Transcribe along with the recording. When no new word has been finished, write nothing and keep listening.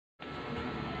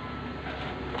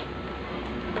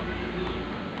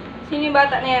Sino yung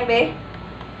bata na yan, be?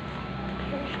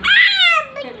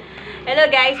 Hello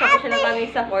guys, ako siya na kami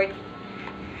sa court.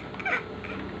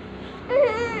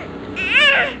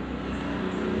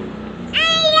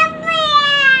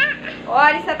 O,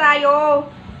 alis na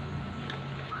tayo.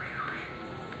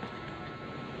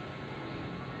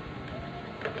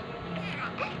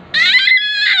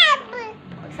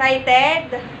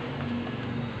 Excited?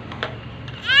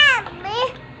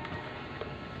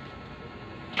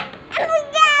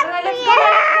 Let's go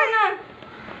na.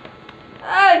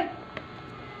 Ay!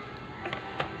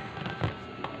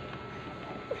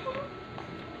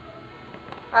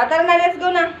 Tara na, let's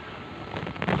go na.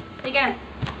 Halika.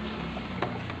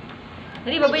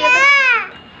 Dali, babay na.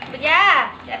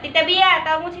 Babaya! Tita Bia!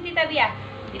 Tawag mo si Tita Bia.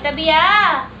 Tita Bia!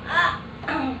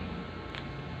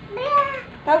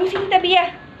 Tawag mo si Tita Bia.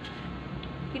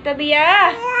 Tita Bia!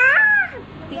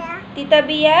 Tita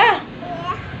Bia!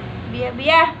 Bia,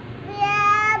 Bia!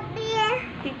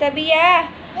 Tita Bia!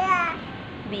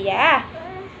 Bia!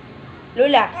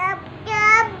 Lola!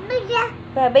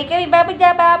 Babay kami, babay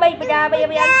dyan, babay! Babay,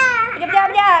 babay!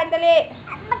 Babay, dali!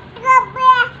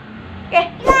 Okay!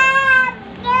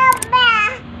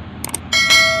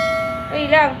 Uy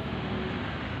lang!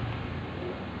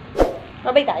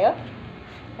 Babay tayo?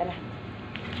 Tara!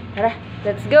 Tara!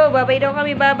 Let's go! Babay daw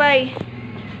kami, babay!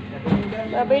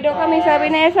 Babay daw kami, sabi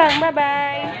na Esang,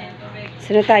 babay!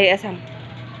 Saan na tayo, Esang?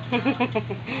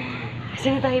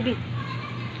 Saan na tayo, Bi?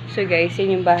 So guys,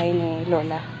 yun yung bahay ni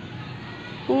Lola.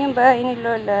 Yun yung bahay ni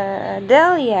Lola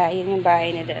Delia. Yun yung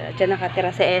bahay ni Delia. Diyan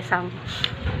nakatira si Esang.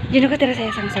 Diyan nakatira si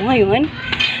Esang. So ngayon,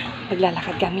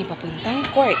 maglalakad kami papuntang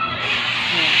court. What's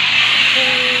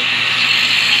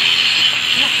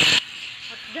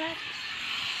that?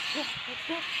 What's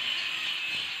that?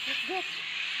 What's that?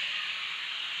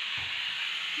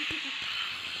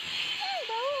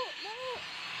 Baho! Baho!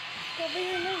 Cover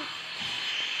your nose.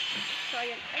 So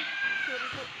ayan. Ay, sorry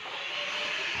po.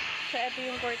 So ito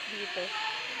yung court dito.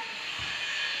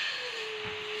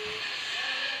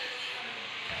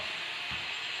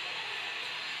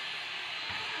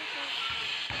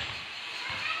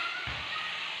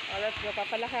 Let's go.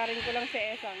 Papalakarin ko lang si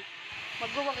Esang.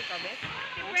 Magbuwak ka, be?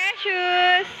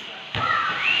 Precious!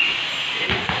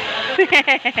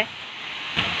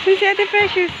 Si Ate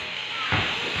Precious.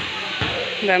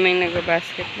 Daming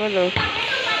nag-basketball, oh.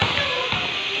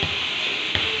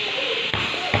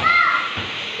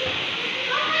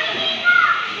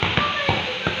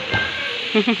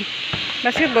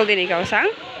 Basketball din ikaw, Sang?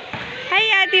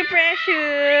 Hi, Ate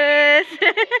Precious!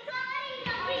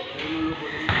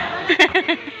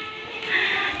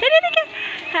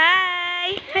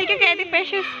 Hi! Hi ka kay Ate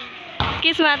Precious.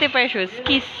 Kiss mo, Ate Precious.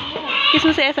 Kiss. Kiss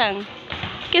mo si Esang.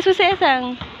 Kiss mo si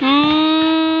Esang.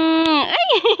 Ay!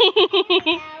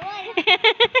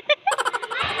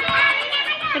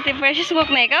 Ate Precious, walk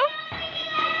na ikaw?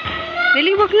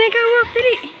 Dili, walk na ikaw. Walk,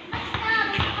 dili.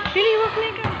 Dili, walk na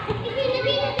ikaw.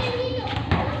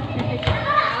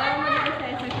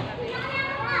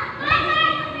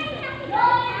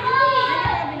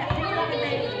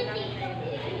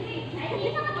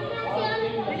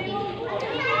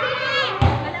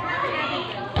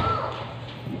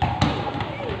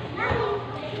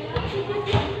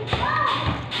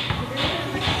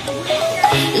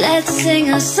 Let's sing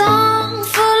a song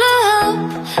full of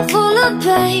hope, full of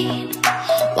pain.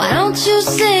 Why don't you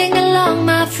sing along,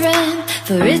 my friend?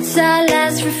 For it's our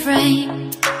last refrain.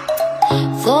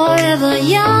 Forever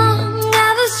young,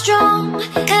 ever strong,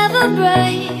 ever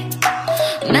brave.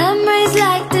 Memories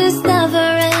like this never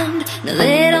end. No,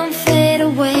 they don't fade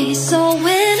away. So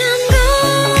when I'm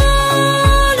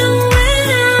gone, oh, when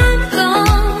I'm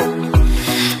gone,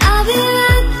 I'll be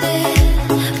right there,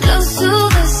 close to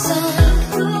the sun.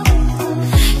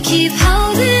 Keep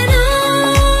holding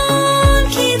on,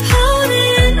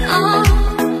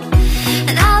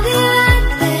 and I'll be right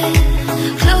there,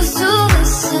 close to the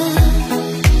sun,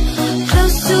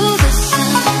 close to the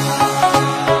sun.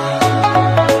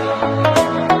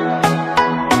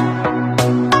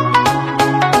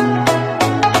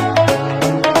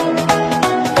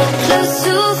 Close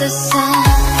to the sun.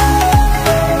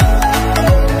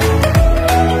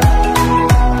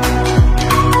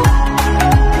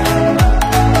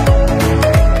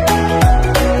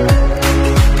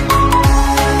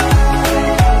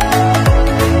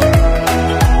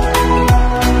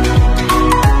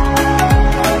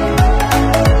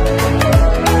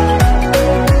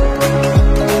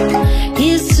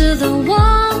 Here's to the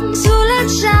ones who let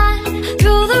shine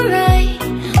through the rain,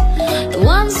 the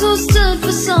ones who stood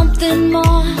for something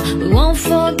more. We won't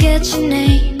forget your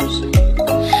names.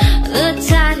 The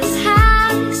tide is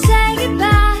high, say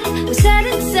goodbye, we're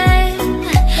setting sail,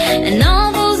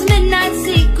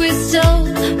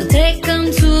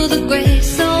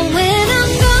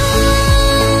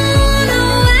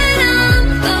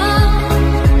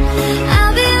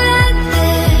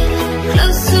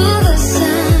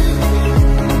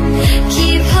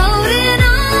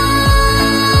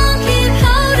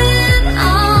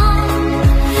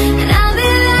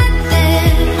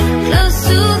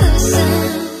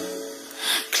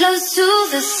 close to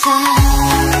the sun.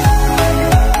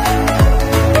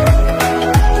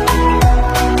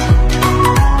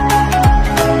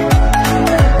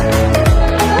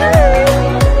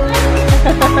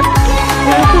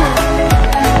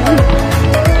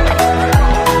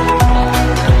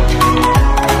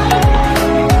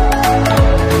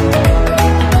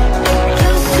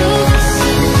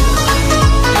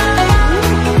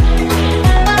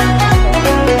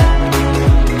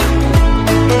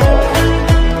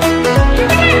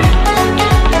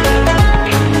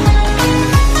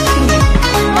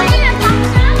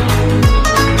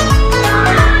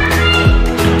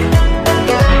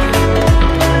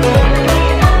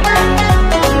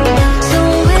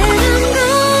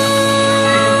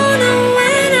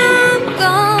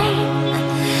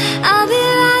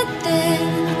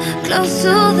 Close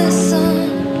to the sun.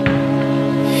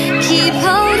 Keep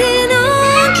holding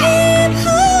on, keep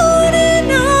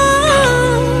holding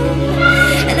on,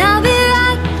 and I'll be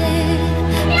right there.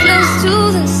 Close to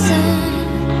the sun,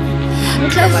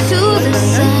 close to the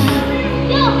sun.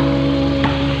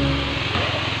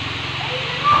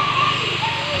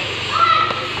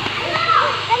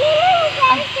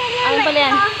 Ano pala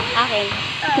yan? Akin.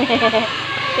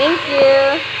 Thank you.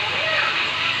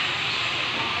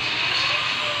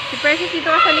 Si Precious, dito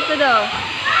ka sa likod, oh.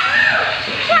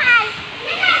 Saan?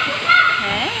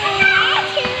 Hey.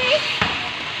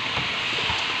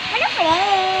 Ano pala?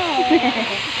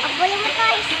 Abulin mo to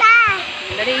isa.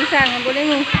 Dali, isa. Habulin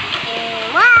mo.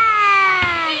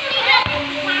 Wow!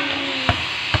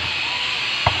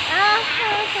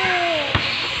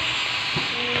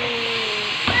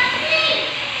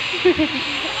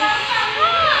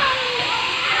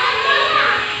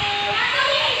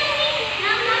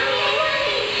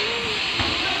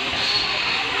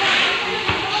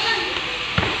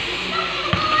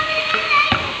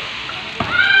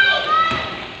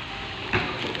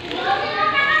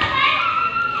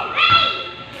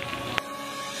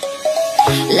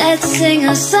 Let's sing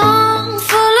a song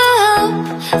full of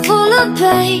hope, full of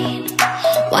pain.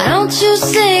 Why don't you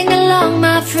sing along,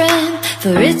 my friend?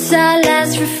 For it's our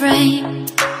last refrain.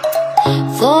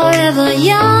 Forever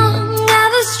young,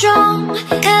 ever strong,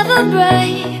 ever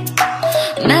brave.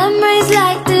 Memories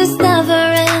like this never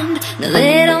end. No,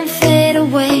 they don't fade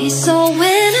away. So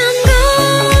when I'm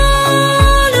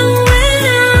gone, oh, when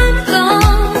I'm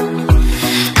gone,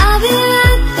 I'll be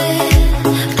right there,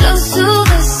 close to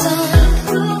the sun.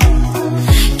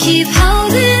 Keep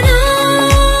holding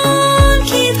on,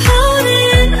 keep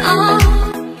holding on.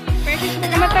 Precious,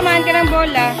 baka matamaan ka ng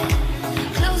bola.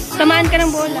 Close to Tamaan ka ng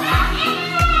bola.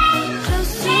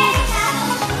 close to the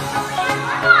sun.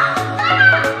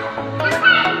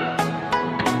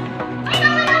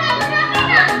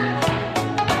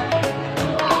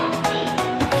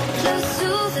 Close to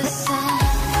the sun.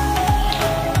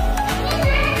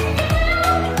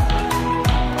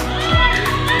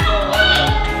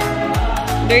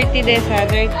 Dirty this, ha?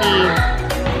 Dirty.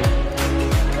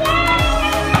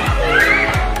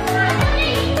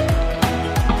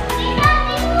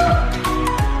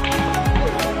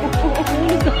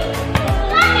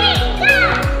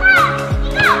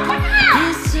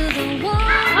 Here's to the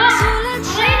ones who let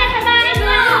shine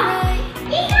bright.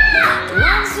 The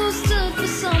ones who stood for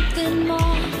something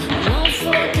more. Won't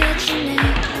forget your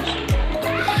name.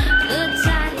 The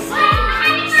tide is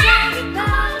high, say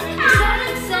goodbye, said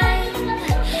and said.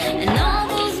 And all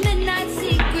those midnight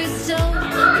secrets told,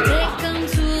 take them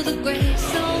to the grave.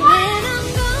 So when I'm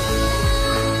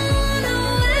gone,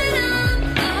 oh, when I'm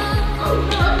gone,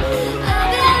 I'll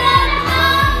be right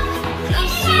back,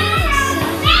 close to the sun.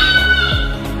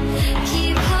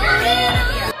 Keep holding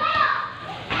on.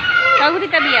 Tawag mo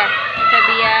Tita Bia. Tita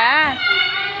Bia.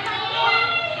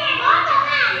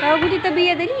 Tawag mo Tita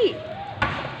Bia, dali.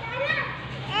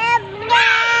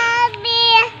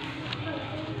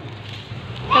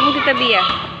 Tawag mo Tita Bia.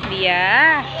 Bia.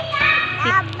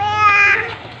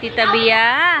 Tita Bia.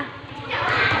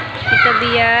 Tita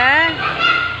Bia.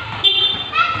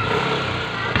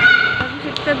 Tawag mo si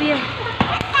Tita Bia.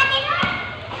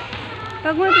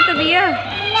 Tawag mo Tita Bia.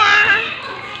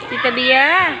 Tita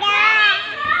Bia.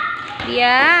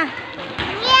 Bia.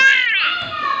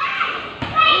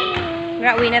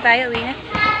 Nga, uwi na tayo. Uwi na.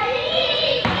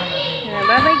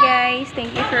 Bye-bye guys.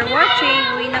 Thank you for watching.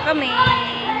 Uwi na kami.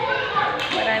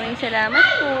 Maraming salamat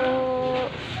po.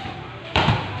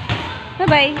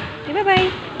 Bye-bye. Bye-bye.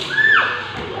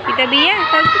 Tita Bia.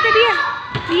 Tawag Tita Bia.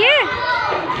 Bia.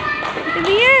 Tita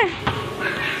Bia.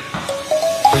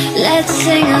 Let's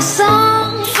sing a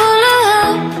song full of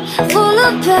hope, full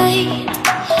of pain.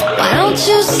 Why don't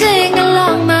you sing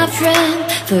along, my friend?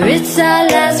 For it's our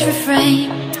last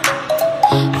refrain.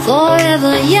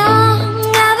 Forever young,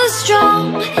 ever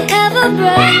strong, ever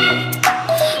brave.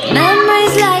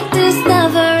 Memories like this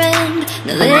never end.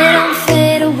 No, they don't